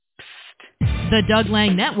The Doug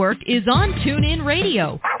Lang Network is on TuneIn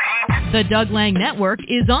Radio. The Doug Lang Network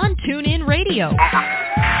is on TuneIn Radio.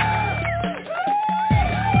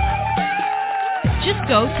 Just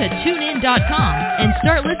go to TuneIn.com and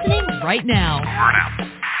start listening right now.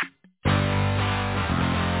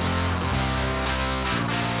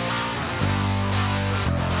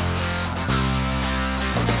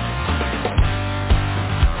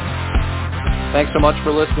 Thanks so much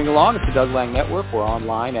for listening along. It's the Doug Lang Network. We're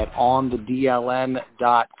online at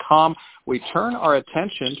onthedln.com. We turn our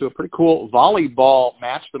attention to a pretty cool volleyball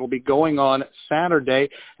match that will be going on Saturday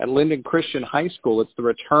at Linden Christian High School. It's the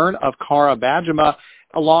return of Cara Bajema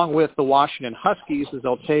along with the Washington Huskies as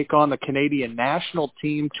they'll take on the Canadian national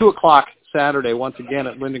team. 2 o'clock Saturday, once again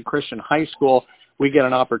at Linden Christian High School. We get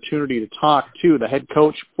an opportunity to talk to the head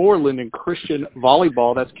coach for Linden Christian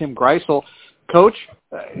Volleyball. That's Kim Greisel. Coach,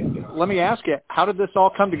 let me ask you, how did this all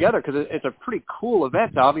come together? Because it's a pretty cool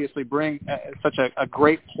event to obviously bring such a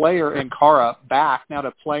great player in Cara back now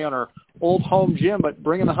to play on her old home gym, but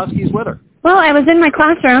bringing the Huskies with her. Well, I was in my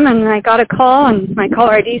classroom, and I got a call, and my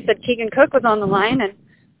caller ID said Keegan Cook was on the line, and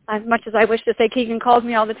as much as I wish to say Keegan calls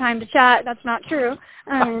me all the time to chat, that's not true.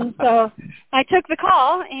 So I took the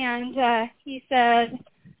call, and he said,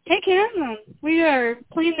 "Hey, Kim, we are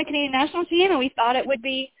playing the Canadian national team, and we thought it would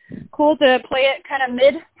be cool to play it kind of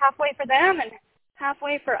halfway for them and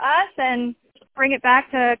halfway for us and bring it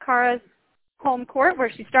back to Cara's home court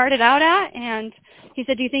where she started out at." And he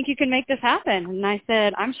said, "Do you think you can make this happen?" And I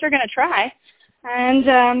said, "I'm sure going to try."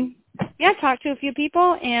 And, talked to a few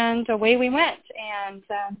people, and away we went. And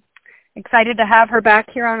excited to have her back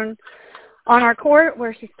here on our court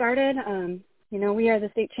where she started. We are the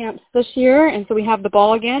state champs this year, and so we have the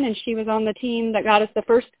ball again, and she was on the team that got us the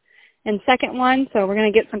first and second one, so we're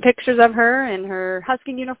going to get some pictures of her in her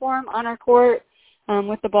Husky uniform on our court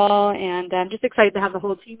with the ball, and I'm just excited to have the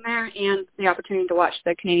whole team there and the opportunity to watch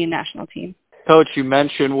the Canadian national team. Coach, you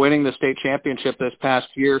mentioned winning the state championship this past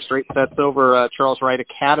year, straight sets over Charles Wright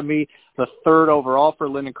Academy, the third overall for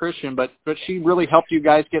Linden Christian, but she really helped you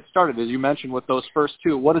guys get started, as you mentioned, with those first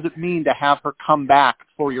two. What does it mean to have her come back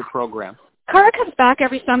for your program? Cara comes back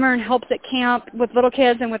every summer and helps at camp with little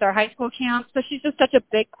kids and with our high school camp, so she's just such a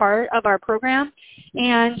big part of our program.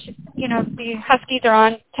 And, the Huskies are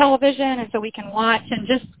on television, and so we can watch. And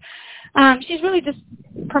she's really just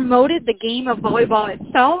promoted the game of volleyball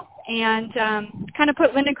itself and kind of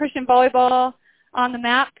put Linden Christian Volleyball on the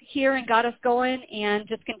map here and got us going and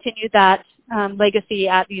just continued that legacy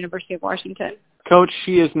at the University of Washington. Coach,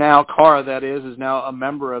 she is now, Cara that is now a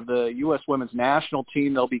member of the U.S. women's national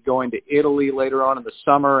team. They'll be going to Italy later on in the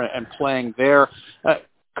summer and playing there.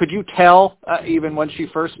 Could you tell, even when she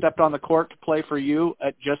first stepped on the court to play for you,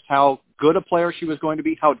 just how good a player she was going to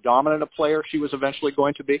be, how dominant a player she was eventually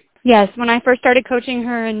going to be? Yes. When I first started coaching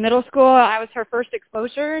her in middle school, I was her first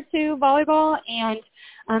exposure to volleyball, and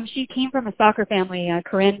she came from a soccer family.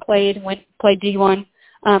 Corinne played D1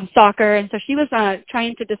 soccer, and so she was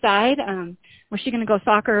trying to decide was she going to go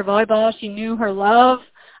soccer or volleyball. She knew her love,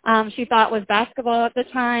 she thought, was basketball at the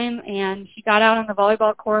time, and she got out on the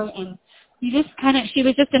volleyball court, and she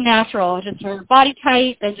was just a natural, just her body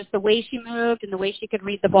type and just the way she moved and the way she could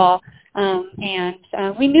read the ball. And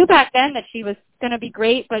we knew back then that she was going to be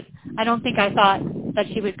great, but I don't think I thought that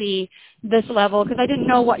she would be this level because I didn't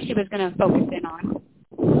know what she was going to focus in on.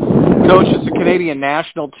 Coach, it's the Canadian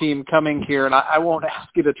national team coming here, and I won't ask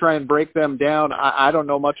you to try and break them down. I don't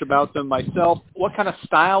know much about them myself. What kind of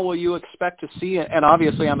style will you expect to see? And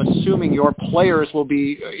obviously, I'm assuming your players will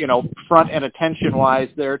be, front and attention-wise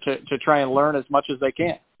there to try and learn as much as they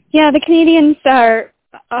can. Yeah, the Canadians are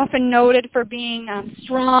often noted for being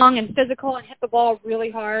strong and physical and hit the ball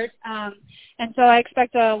really hard. And so I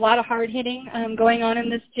expect a lot of hard hitting going on in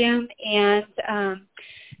this gym and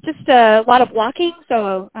just a lot of blocking,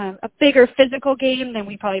 so a bigger physical game than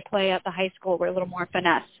we probably play at the high school. We're a little more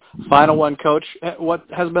finesse. Final one, Coach. What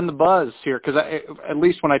has been the buzz here? Because at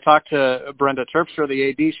least when I talked to Brenda Terpstra, the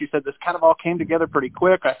AD, she said this kind of all came together pretty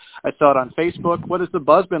quick. I saw it on Facebook. What has the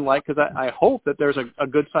buzz been like? Because I hope that there's a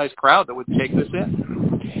good-sized crowd that would take this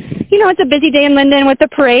in. It's a busy day in Linden with the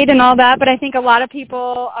parade and all that, but I think a lot of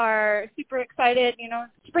people are super excited.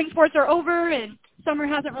 Spring sports are over and summer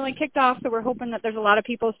hasn't really kicked off, so we're hoping that there's a lot of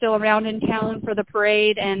people still around in town for the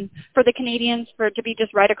parade and for the Canadians for it to be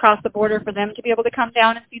just right across the border for them to be able to come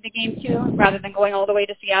down and see the game too, rather than going all the way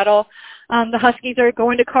to Seattle. The Huskies are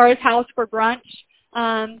going to Cara's house for brunch,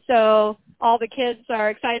 so all the kids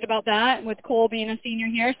are excited about that. With Cole being a senior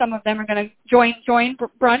here, some of them are going to join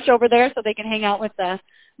brunch over there so they can hang out with the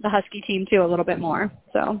Husky team too a little bit more.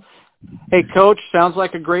 So. Hey, Coach, sounds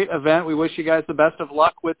like a great event. We wish you guys the best of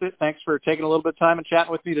luck with it. Thanks for taking a little bit of time and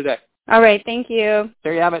chatting with me today. All right, thank you.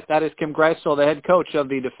 There you have it. That is Kim Greisel, the head coach of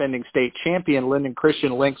the defending state champion Linden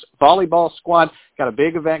Christian Lynx volleyball squad. Got a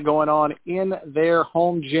big event going on in their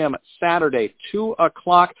home gym Saturday, 2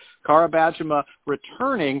 o'clock. Carabajama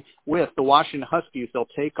returning with the Washington Huskies. They'll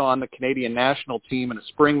take on the Canadian national team in a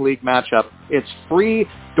spring league matchup. It's free.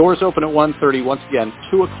 Doors open at 1:30. Once again,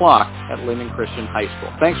 2 o'clock at Linden Christian High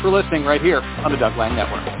School. Thanks for listening right here on the Doug Lang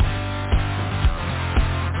Network.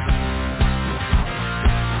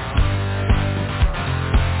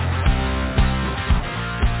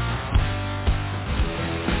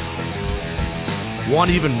 Want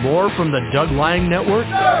even more from the Doug Lang Network?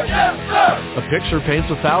 Sir, yes, sir. A picture paints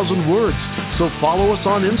 1,000 words, so follow us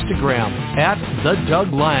on Instagram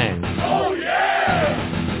 @TheDougLang.